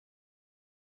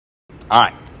All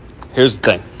right, here's the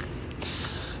thing.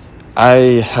 I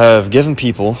have given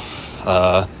people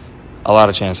a lot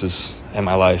of chances in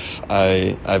my life.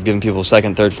 I've given people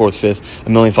second, third, fourth, fifth, a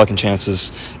million fucking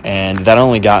chances, and that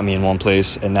only got me in one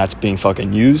place, and that's being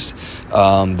fucking used.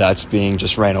 That's being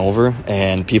just ran over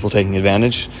and people taking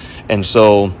advantage. And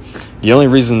so the only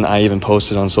reason I even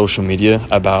posted on social media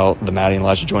about the Maddie and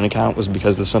Elijah joint account was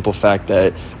because of the simple fact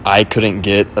that I couldn't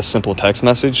get a simple text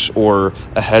message or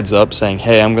a heads up saying,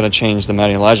 hey, I'm going to change the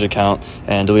Maddie and Elijah account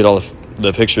and delete all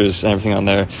the pictures and everything on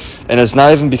there. And it's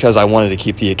not even because I wanted to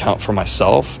keep the account for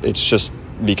myself. It's just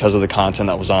because of the content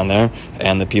that was on there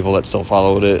and the people that still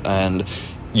followed it. And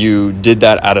you did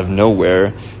that out of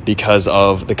nowhere because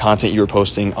of the content you were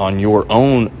posting on your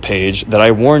own page that I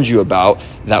warned you about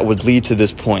that would lead to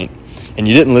this point. And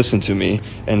you didn't listen to me.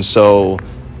 And so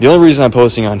the only reason I'm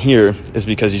posting on here is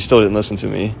because you still didn't listen to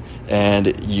me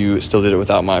and you still did it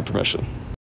without my permission.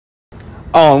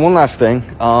 Oh, and one last thing.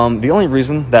 The only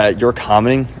reason that you're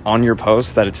commenting on your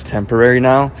post that it's temporary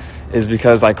now is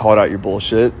because I called out your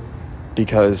bullshit,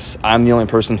 because I'm the only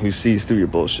person who sees through your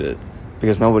bullshit,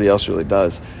 because nobody else really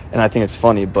does. And I think it's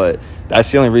funny, but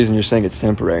that's the only reason you're saying it's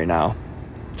temporary now.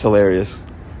 It's hilarious.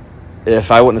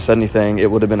 If I wouldn't have said anything, it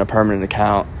would have been a permanent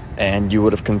account and you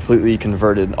would have completely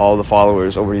converted all the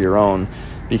followers over to your own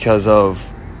because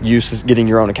of you getting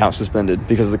your own account suspended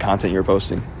because of the content you're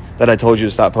posting that I told you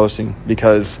to stop posting,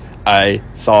 because I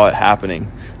saw it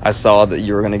happening. I saw that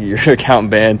you were going to get your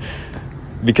account banned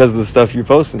because of the stuff you're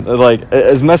posting. Like,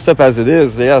 as messed up as it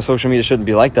is, yeah, social media shouldn't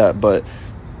be like that, but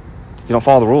if you don't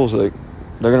follow the rules, like,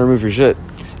 they're going to remove your shit.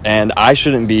 And I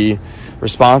shouldn't be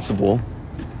responsible,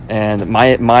 and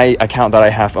my account that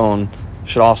I half own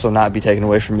should also not be taken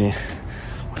away from me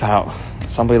without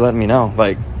somebody letting me know.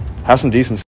 Like, have some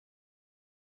decency.